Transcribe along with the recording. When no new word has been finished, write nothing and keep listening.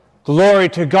Glory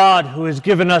to God who has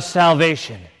given us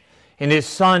salvation in His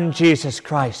Son, Jesus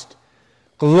Christ.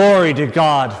 Glory to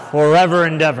God forever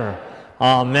and ever.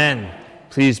 Amen.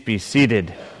 Please be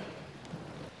seated.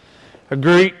 A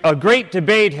great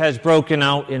debate has broken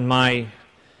out in my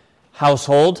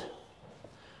household,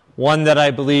 one that I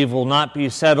believe will not be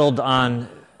settled on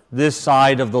this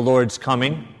side of the Lord's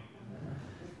coming.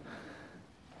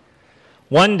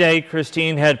 One day,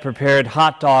 Christine had prepared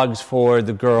hot dogs for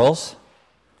the girls,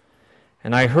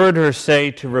 and I heard her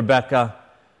say to Rebecca,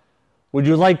 "Would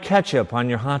you like ketchup on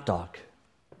your hot dog?"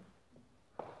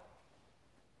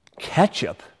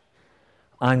 Ketchup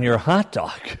on your hot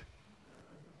dog?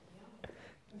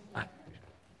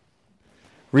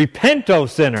 Repent, O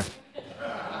sinner.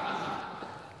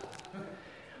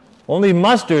 Only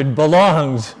mustard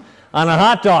belongs on a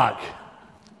hot dog.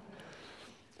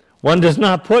 One does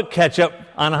not put ketchup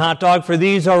on a hot dog, for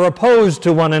these are opposed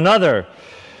to one another.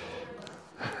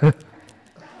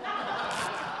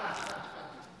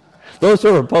 Those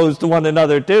are opposed to one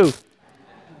another too.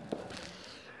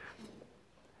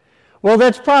 Well,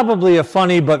 that's probably a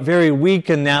funny but very weak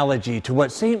analogy to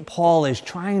what St. Paul is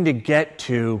trying to get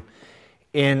to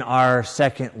in our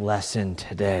second lesson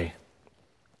today.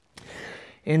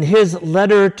 In his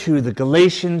letter to the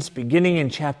Galatians, beginning in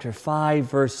chapter 5,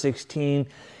 verse 16,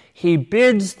 he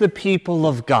bids the people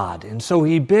of God, and so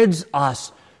he bids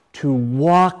us to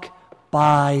walk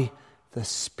by the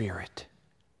Spirit.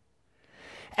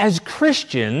 As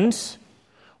Christians,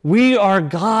 we are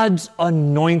God's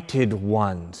anointed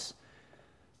ones.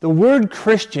 The word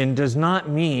Christian does not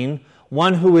mean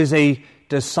one who is a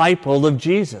disciple of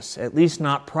Jesus, at least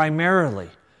not primarily,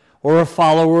 or a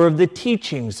follower of the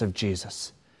teachings of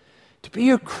Jesus. To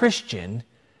be a Christian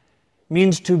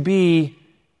means to be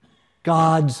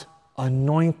God's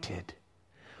anointed.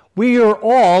 We are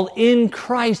all in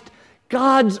Christ,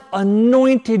 God's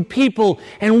anointed people,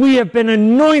 and we have been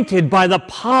anointed by the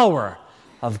power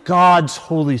of God's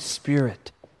Holy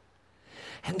Spirit.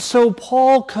 And so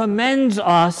Paul commends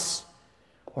us,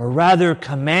 or rather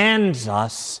commands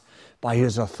us, by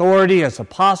his authority as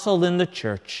apostle in the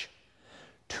church,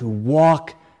 to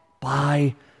walk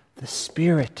by the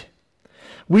Spirit.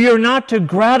 We are not to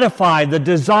gratify the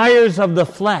desires of the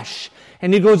flesh.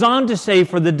 And he goes on to say,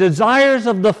 for the desires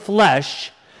of the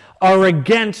flesh are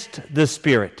against the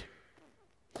Spirit,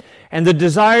 and the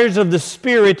desires of the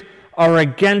Spirit are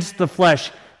against the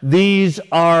flesh. These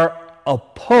are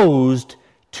opposed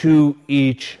to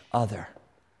each other.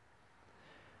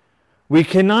 We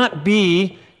cannot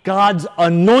be God's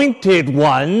anointed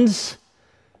ones,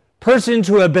 persons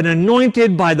who have been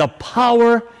anointed by the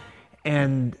power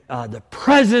and the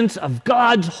presence of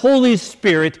God's Holy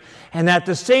Spirit, and at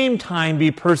the same time be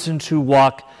persons who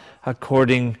walk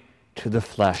according to the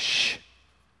flesh.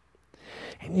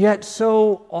 And yet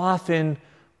so often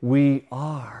we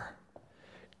are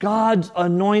God's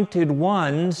anointed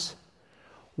ones,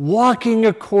 walking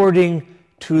according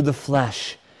to the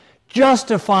flesh,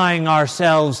 justifying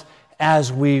ourselves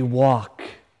as we walk.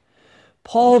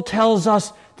 Paul tells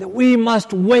us that we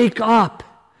must wake up.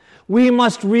 We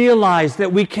must realize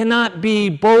that we cannot be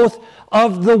both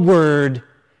of the Word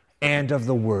and of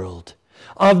the world,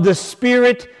 of the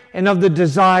Spirit and of the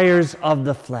desires of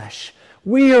the flesh.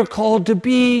 We are called to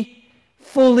be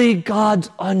fully God's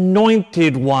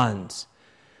anointed ones.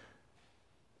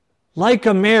 Like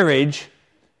a marriage,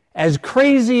 as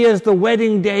crazy as the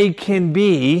wedding day can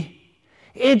be,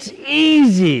 it's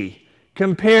easy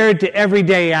compared to every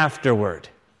day afterward.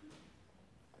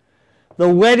 The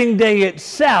wedding day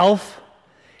itself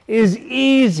is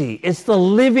easy. It's the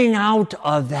living out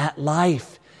of that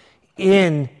life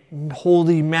in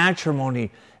holy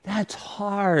matrimony. That's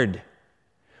hard.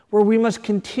 Where we must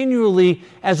continually,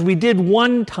 as we did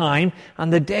one time on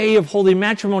the day of holy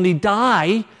matrimony,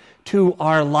 die to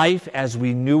our life as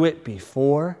we knew it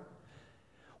before.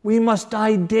 We must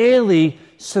die daily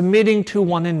submitting to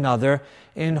one another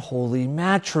in holy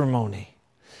matrimony.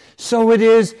 So it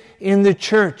is in the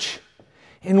church.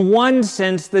 In one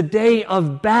sense, the day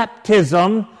of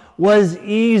baptism was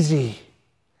easy.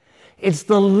 It's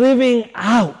the living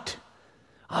out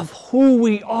of who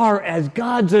we are as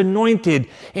God's anointed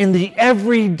in the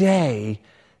everyday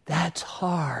that's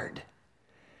hard.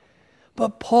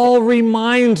 But Paul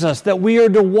reminds us that we are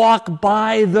to walk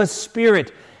by the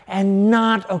Spirit and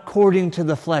not according to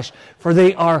the flesh, for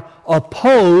they are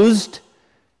opposed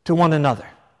to one another.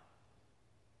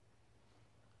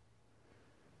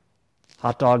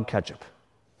 Hot dog ketchup.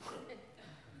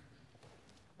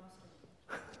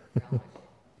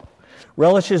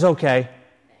 Relish is okay.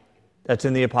 That's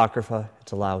in the Apocrypha.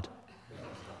 It's allowed.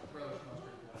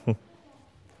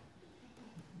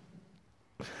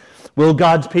 Will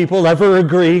God's people ever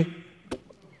agree?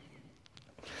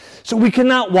 So we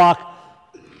cannot walk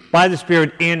by the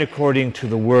Spirit and according to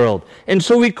the world. And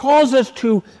so he calls us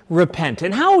to repent.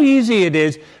 And how easy it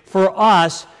is for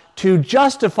us to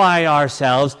justify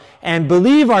ourselves and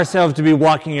believe ourselves to be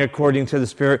walking according to the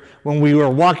Spirit when we were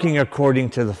walking according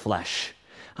to the flesh.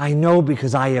 I know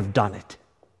because I have done it.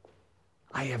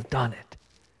 I have done it.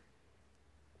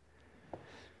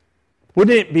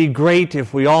 Wouldn't it be great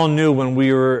if we all knew when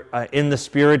we were in the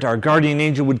Spirit, our guardian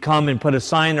angel would come and put a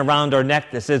sign around our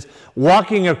neck that says,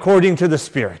 walking according to the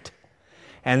Spirit.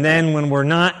 And then when we're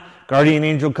not, guardian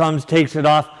angel comes, takes it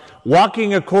off,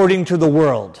 walking according to the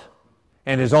world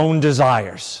and his own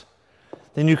desires.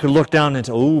 Then you could look down and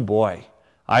say, oh boy,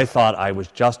 I thought I was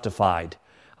justified.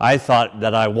 I thought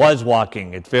that I was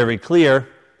walking. It's very clear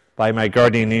by my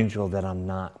guardian angel that I'm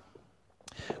not.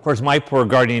 Of course, my poor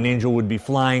guardian angel would be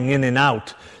flying in and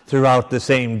out throughout the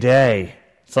same day,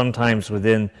 sometimes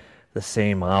within the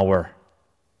same hour.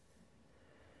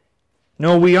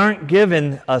 No, we aren't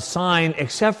given a sign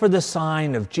except for the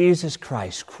sign of Jesus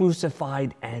Christ,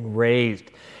 crucified and raised.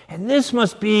 And this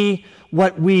must be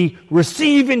what we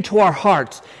receive into our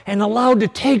hearts and allow to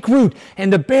take root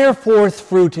and to bear forth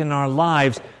fruit in our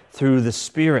lives through the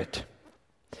Spirit.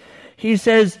 He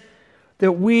says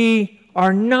that we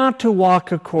are not to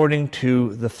walk according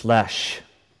to the flesh.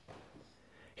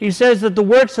 He says that the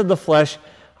works of the flesh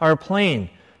are plain: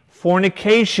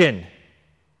 fornication,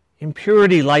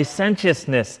 impurity,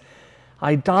 licentiousness,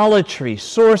 idolatry,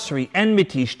 sorcery,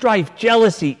 enmity, strife,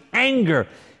 jealousy, anger,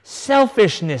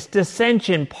 selfishness,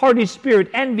 dissension, party spirit,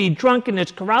 envy,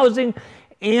 drunkenness, carousing,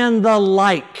 and the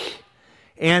like.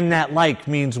 And that like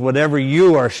means whatever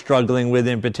you are struggling with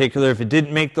in particular. If it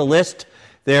didn't make the list,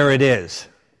 there it is.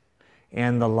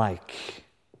 And the like.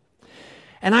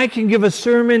 And I can give a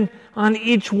sermon on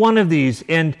each one of these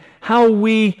and how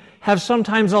we have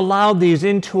sometimes allowed these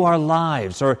into our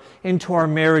lives or into our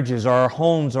marriages or our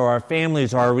homes or our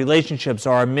families or our relationships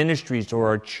or our ministries or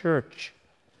our church.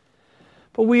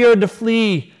 But we are to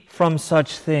flee from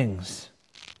such things.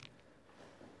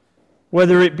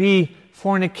 Whether it be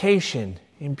fornication,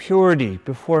 impurity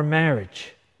before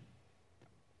marriage,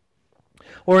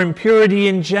 or impurity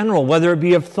in general, whether it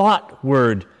be of thought,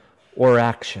 word, or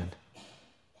action,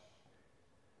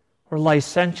 or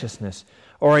licentiousness,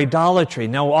 or idolatry.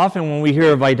 Now, often when we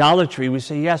hear of idolatry, we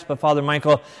say, yes, but Father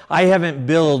Michael, I haven't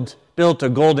built a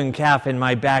golden calf in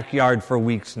my backyard for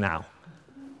weeks now.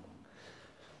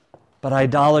 But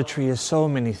idolatry is so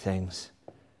many things.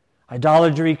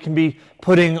 Idolatry can be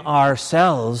putting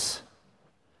ourselves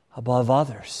above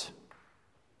others,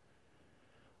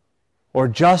 or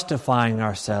justifying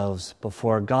ourselves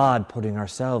before God, putting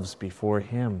ourselves before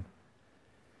Him.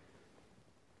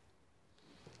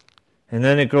 And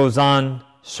then it goes on,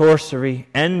 sorcery,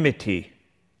 enmity,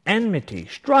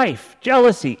 strife,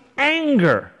 jealousy,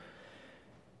 anger,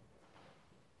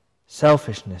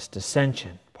 selfishness,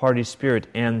 dissension, party spirit,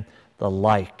 and the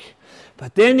like.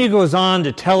 But then he goes on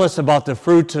to tell us about the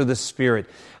fruits of the Spirit.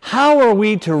 How are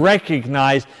we to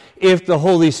recognize if the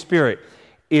Holy Spirit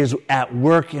is at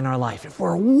work in our life, if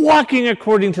we're walking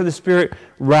according to the Spirit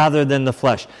rather than the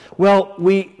flesh? Well,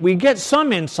 we get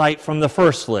some insight from the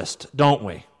first list, don't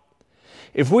we?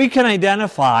 If we can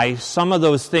identify some of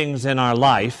those things in our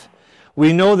life,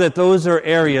 we know that those are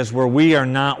areas where we are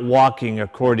not walking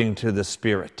according to the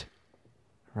Spirit,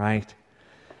 right?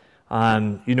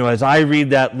 As I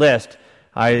read that list,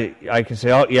 I can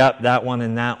say, oh, yep, that one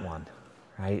and that one.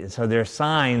 Right? And so there are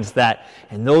signs that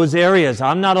in those areas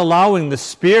I'm not allowing the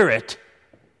Spirit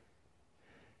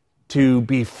to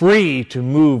be free to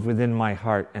move within my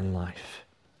heart and life,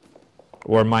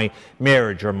 or my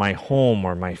marriage, or my home,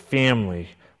 or my family,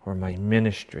 or my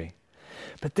ministry.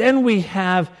 But then we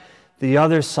have the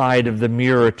other side of the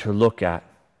mirror to look at.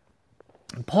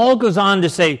 Paul goes on to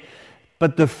say,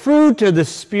 but the fruit of the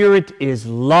Spirit is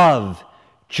love,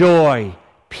 joy,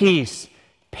 peace,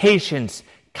 patience,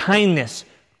 kindness,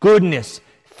 goodness,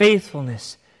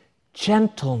 faithfulness,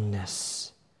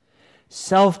 gentleness,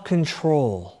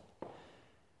 self-control.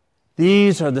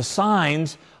 These are the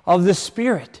signs of the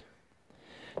Spirit.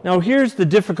 Now here's the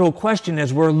difficult question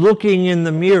as we're looking in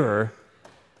the mirror.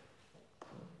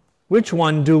 Which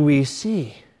one do we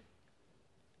see?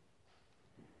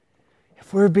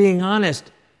 If we're being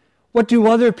honest, what do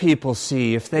other people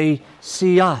see if they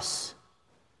see us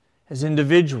as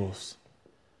individuals?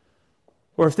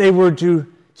 Or if they were to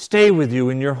stay with you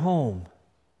in your home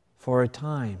for a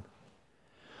time?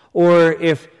 Or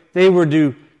if they were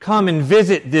to come and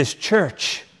visit this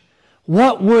church,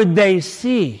 what would they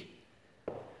see?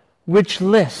 Which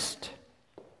list?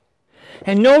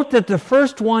 And note that the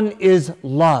first one is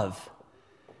love.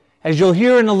 As you'll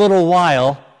hear in a little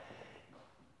while,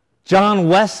 John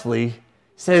Wesley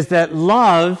says that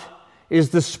love is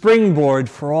the springboard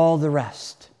for all the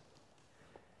rest.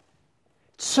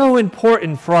 It's so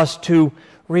important for us to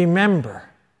remember.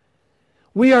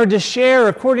 We are to share,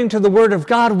 according to the Word of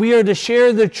God, we are to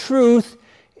share the truth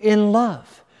in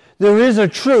love. There is a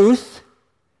truth,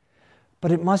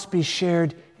 but it must be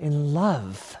shared in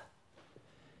love.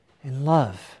 In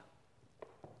love.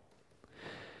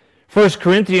 1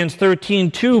 Corinthians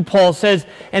 13:2, Paul says,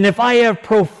 "And if I have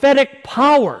prophetic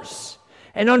powers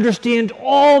and understand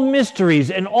all mysteries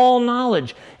and all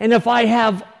knowledge, and if I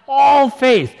have all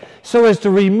faith so as to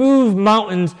remove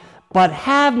mountains, but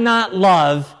have not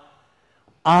love,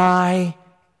 I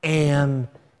am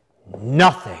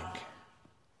nothing."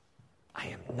 I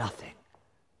am nothing.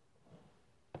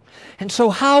 And so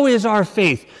how is our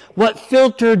faith? What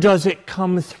filter does it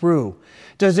come through?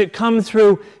 Does it come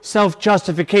through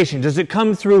self-justification? Does it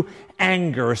come through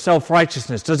anger or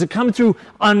self-righteousness? Does it come through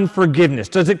unforgiveness?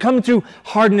 Does it come through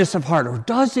hardness of heart? Or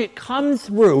does it come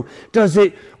through, does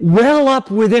it well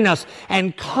up within us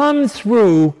and come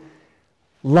through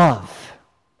love?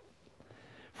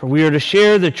 For we are to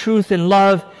share the truth in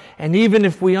love, and even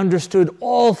if we understood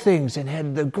all things and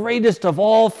had the greatest of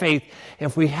all faith,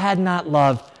 if we had not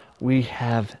love, we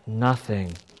have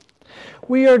nothing.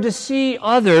 We are to see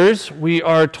others, we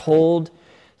are told,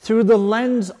 through the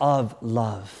lens of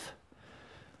love.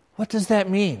 What does that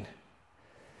mean?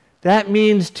 That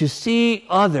means to see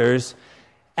others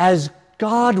as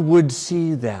God would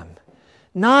see them,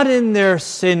 not in their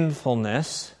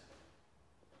sinfulness,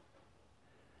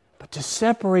 but to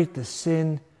separate the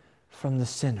sin from the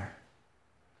sinner.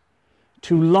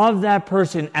 To love that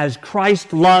person as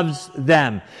Christ loves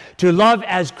them. To love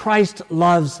as Christ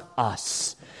loves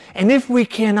us. And if we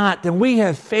cannot, then we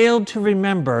have failed to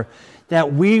remember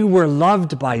that we were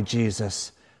loved by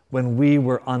Jesus when we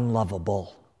were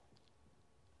unlovable.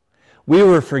 We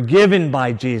were forgiven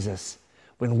by Jesus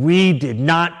when we did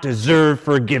not deserve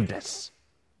forgiveness.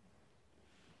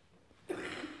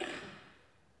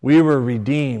 We were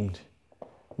redeemed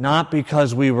not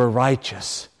because we were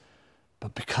righteous,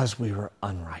 but because we were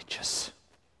unrighteous.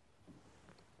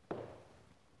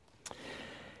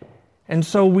 And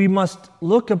so we must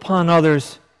look upon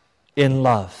others in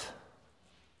love.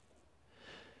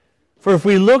 For if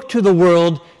we look to the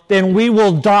world, then we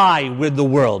will die with the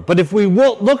world. But if we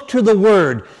look to the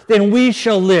Word, then we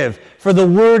shall live, for the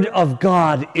Word of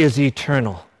God is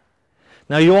eternal.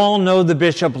 Now you all know the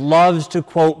bishop loves to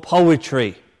quote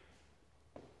poetry.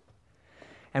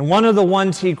 And one of the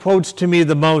ones he quotes to me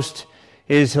the most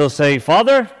is he'll say,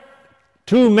 "Father,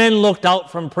 two men looked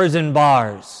out from prison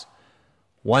bars.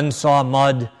 One saw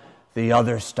mud, the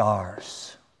other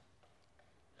stars."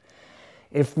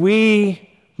 If we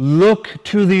look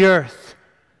to the earth,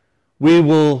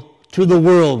 to the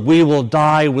world, we will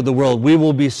die with the world. We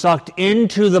will be sucked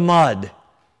into the mud.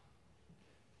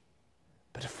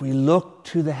 But if we look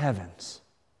to the heavens,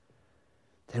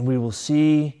 then we will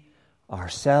see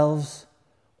ourselves,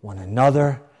 one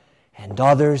another, and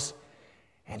others,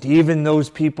 and even those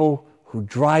people who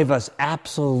drive us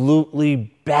absolutely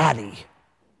batty.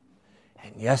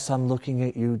 And yes, I'm looking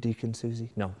at you, Deacon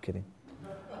Susie. No, I'm kidding.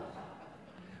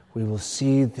 We will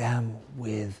see them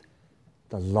with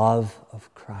the love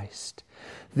of Christ.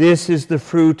 This is the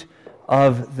fruit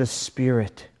of the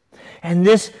Spirit. And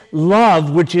this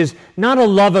love, which is not a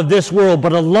love of this world,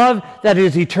 but a love that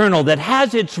is eternal, that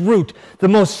has its root, the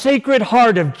most sacred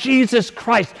heart of Jesus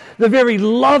Christ, the very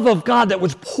love of God that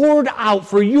was poured out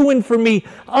for you and for me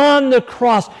on the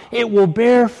cross, it will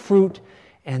bear fruit,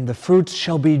 and the fruits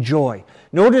shall be joy.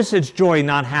 Notice it's joy,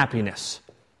 not happiness.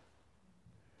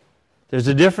 There's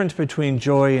a difference between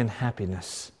joy and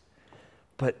happiness.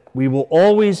 But we will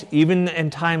always, even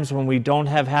in times when we don't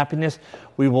have happiness,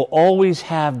 we will always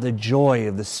have the joy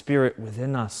of the Spirit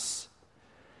within us.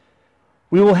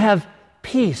 We will have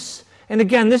peace. And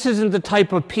again, this isn't the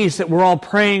type of peace that we're all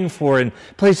praying for in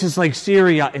places like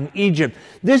Syria and Egypt.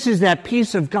 This is that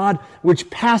peace of God which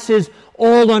passes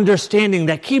all understanding,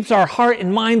 that keeps our heart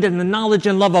and mind in the knowledge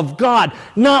and love of God,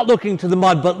 not looking to the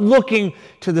mud, but looking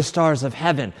to the stars of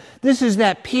heaven. This is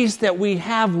that peace that we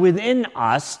have within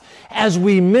us as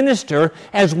we minister,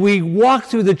 as we walk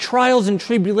through the trials and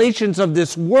tribulations of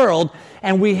this world,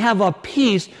 and we have a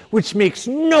peace which makes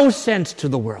no sense to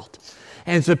the world.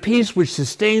 And it's a peace which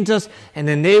sustains us and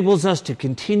enables us to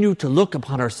continue to look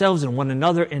upon ourselves and one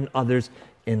another and others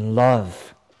in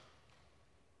love.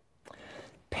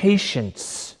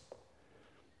 Patience.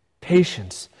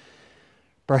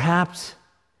 Perhaps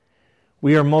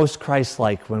We are most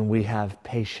Christ-like when we have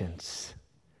patience,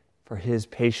 for his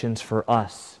patience for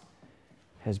us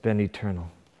has been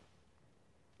eternal.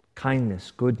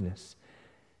 Kindness, goodness,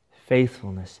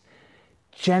 faithfulness,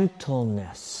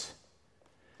 gentleness.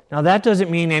 Now that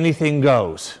doesn't mean anything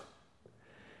goes.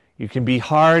 You can be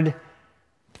hard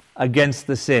against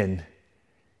the sin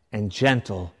and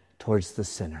gentle towards the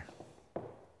sinner.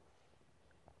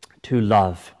 To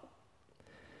love.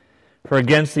 For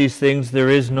against these things there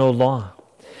is no law.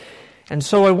 And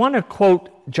so I want to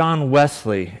quote John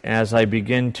Wesley as I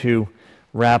begin to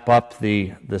wrap up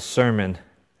the sermon.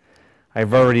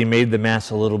 I've already made the Mass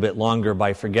a little bit longer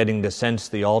by forgetting to cense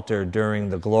the altar during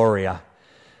the Gloria.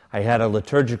 I had a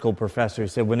liturgical professor who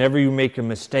said, whenever you make a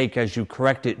mistake, as you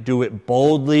correct it, do it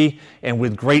boldly and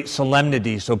with great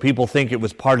solemnity so people think it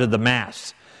was part of the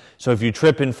Mass. So if you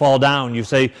trip and fall down, you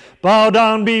say, bow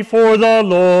down before the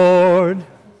Lord.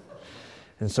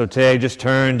 And so today I just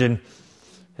turned and,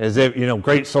 as if,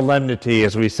 great solemnity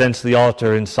as we sense the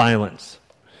altar in silence.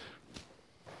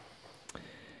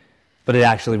 But it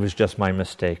actually was just my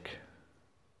mistake.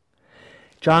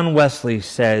 John Wesley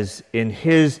says in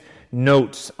his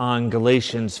notes on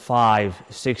Galatians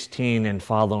 5:16 and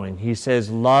following, he says,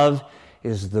 love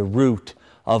is the root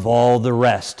of all the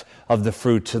rest of the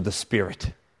fruits of the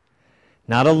Spirit.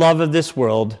 Not a love of this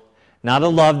world, not a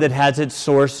love that has its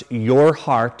source your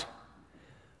heart,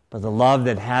 but the love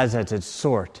that has as its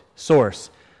source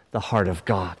the heart of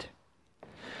God.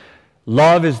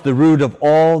 Love is the root of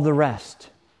all the rest.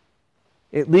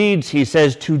 It leads, he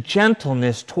says, to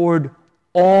gentleness toward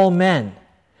all men.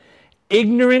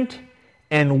 Ignorant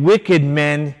and wicked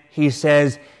men, he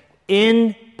says,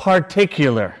 in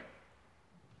particular.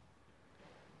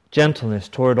 Gentleness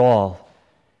toward all,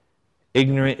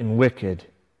 ignorant and wicked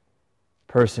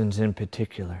persons in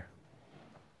particular.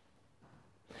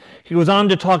 He goes on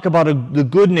to talk about the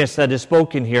goodness that is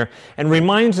spoken here and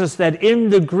reminds us that in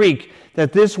the Greek,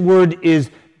 that this word is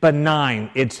benign,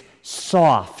 it's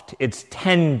soft, it's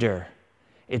tender,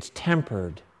 it's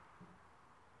tempered.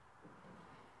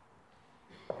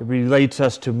 It relates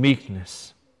us to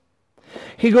meekness.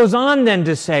 He goes on then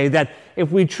to say that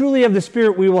if we truly have the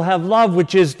Spirit, we will have love,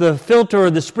 which is the filter or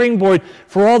the springboard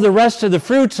for all the rest of the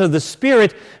fruits of the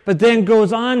Spirit, but then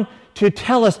goes on to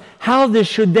tell us how this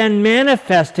should then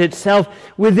manifest itself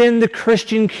within the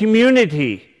Christian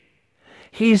community.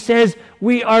 He says,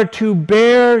 we are to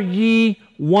bear ye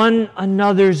one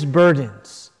another's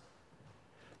burdens.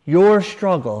 Your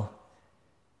struggle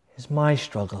is my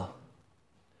struggle.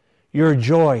 Your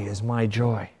joy is my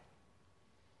joy.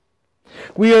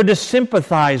 We are to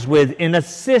sympathize with and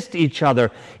assist each other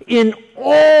in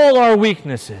all our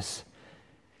weaknesses,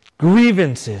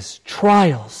 grievances,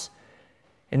 trials,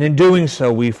 and in doing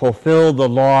so we fulfill the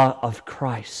law of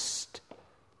Christ.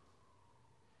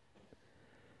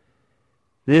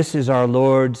 This is our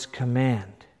Lord's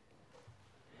command,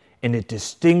 and it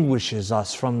distinguishes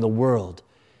us from the world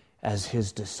as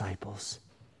his disciples.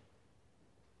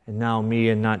 And now me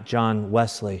and not John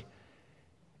Wesley,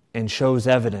 and shows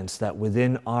evidence that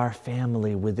within our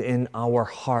family, within our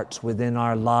hearts, within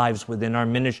our lives, within our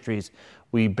ministries,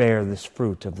 we bear this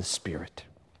fruit of the Spirit.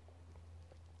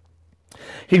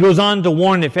 He goes on to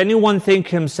warn, if anyone think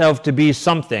himself to be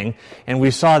something, and we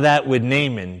saw that with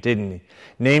Naaman, didn't he?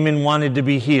 Naaman wanted to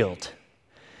be healed.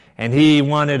 And he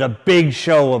wanted a big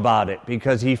show about it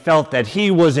because he felt that he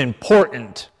was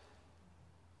important.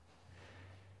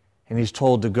 And he's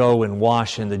told to go and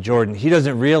wash in the Jordan. He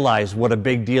doesn't realize what a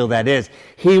big deal that is.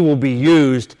 He will be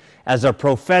used as a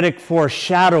prophetic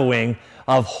foreshadowing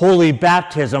of holy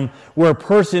baptism, where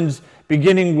persons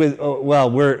beginning with,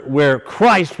 where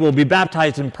Christ will be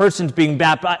baptized and persons being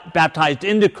baptized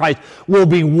into Christ will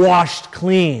be washed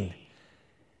clean.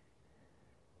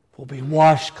 Will be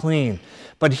washed clean.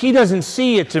 But he doesn't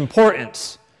see its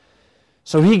importance.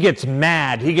 So he gets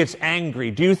mad, he gets angry.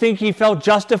 Do you think he felt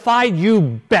justified?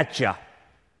 You betcha.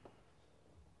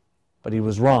 But he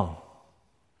was wrong.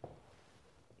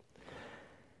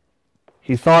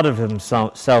 He thought of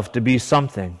himself to be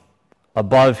something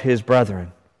above his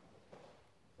brethren.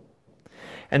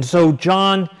 And so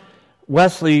John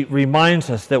Wesley reminds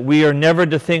us that we are never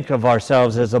to think of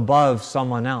ourselves as above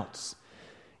someone else.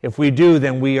 If we do,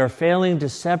 then we are failing to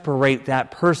separate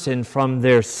that person from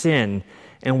their sin,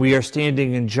 and we are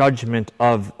standing in judgment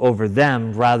over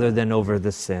them rather than over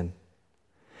the sin.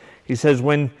 He says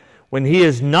when he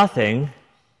is nothing,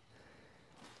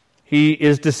 he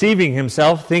is deceiving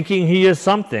himself, thinking he is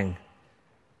something.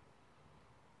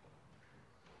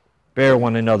 Bear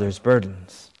one another's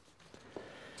burdens.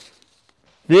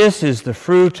 This is the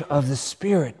fruit of the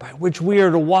Spirit by which we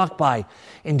are to walk by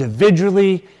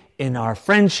individually in our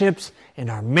friendships, in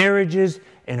our marriages,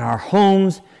 in our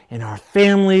homes, in our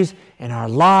families, in our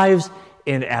lives,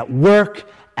 at work,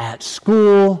 at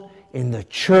school, in the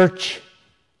church.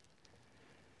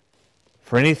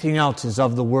 For anything else is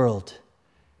of the world.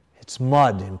 It's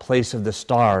mud in place of the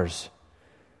stars.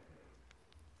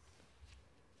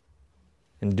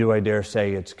 And do I dare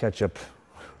say it's ketchup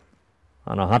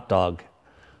on a hot dog?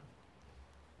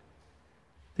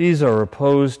 These are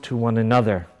opposed to one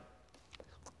another.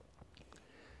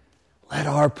 Let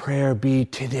our prayer be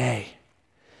today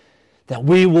that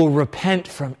we will repent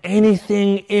from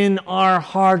anything in our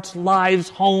hearts, lives,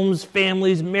 homes,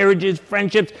 families, marriages,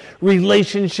 friendships,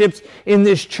 relationships, in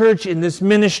this church, in this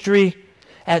ministry,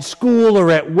 at school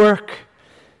or at work,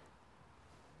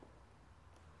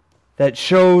 that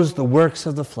shows the works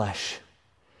of the flesh.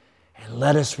 And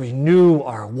let us renew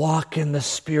our walk in the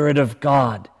Spirit of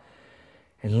God,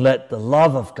 and let the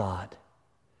love of God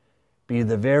be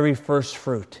the very first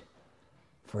fruit.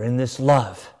 For in this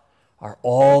love are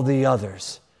all the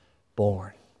others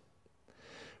born.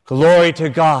 Glory to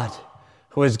God,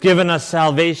 who has given us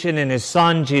salvation in His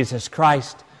Son, Jesus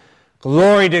Christ.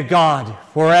 Glory to God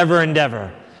forever and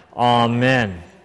ever. Amen.